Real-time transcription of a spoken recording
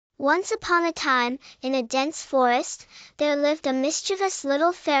Once upon a time, in a dense forest, there lived a mischievous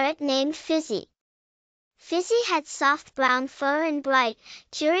little ferret named Fizzy. Fizzy had soft brown fur and bright,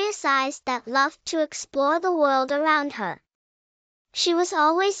 curious eyes that loved to explore the world around her. She was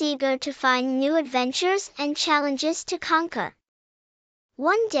always eager to find new adventures and challenges to conquer.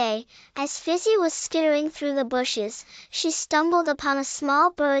 One day, as Fizzy was skittering through the bushes, she stumbled upon a small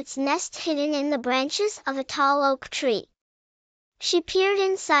bird's nest hidden in the branches of a tall oak tree. She peered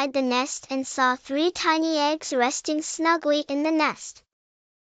inside the nest and saw 3 tiny eggs resting snugly in the nest.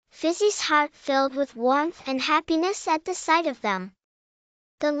 Fizzy's heart filled with warmth and happiness at the sight of them.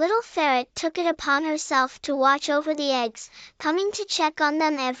 The little ferret took it upon herself to watch over the eggs, coming to check on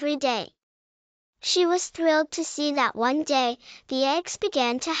them every day. She was thrilled to see that one day, the eggs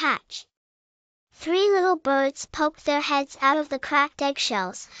began to hatch. 3 little birds poked their heads out of the cracked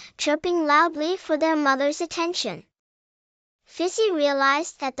eggshells, chirping loudly for their mother's attention. Fizzy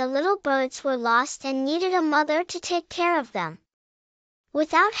realized that the little birds were lost and needed a mother to take care of them.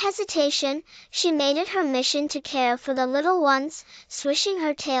 Without hesitation, she made it her mission to care for the little ones, swishing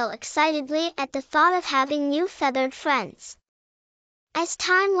her tail excitedly at the thought of having new feathered friends. As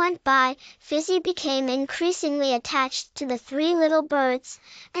time went by, Fizzy became increasingly attached to the 3 little birds,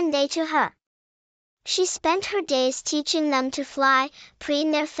 and they to her. She spent her days teaching them to fly,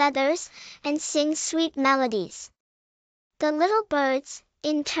 preen their feathers, and sing sweet melodies. The little birds,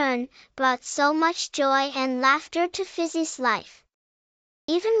 in turn, brought so much joy and laughter to Fizzy's life.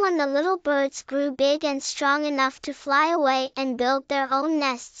 Even when the little birds grew big and strong enough to fly away and build their own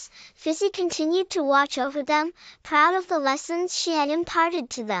nests, Fizzy continued to watch over them, proud of the lessons she had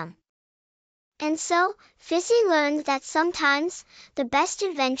imparted to them. And so, Fizzy learned that sometimes, the best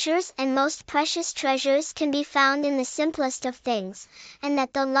adventures and most precious treasures can be found in the simplest of things, and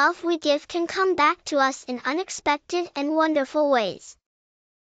that the love we give can come back to us in unexpected and wonderful ways.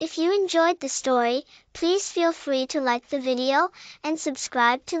 If you enjoyed the story, please feel free to like the video and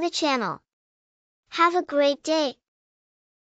subscribe to the channel. Have a great day.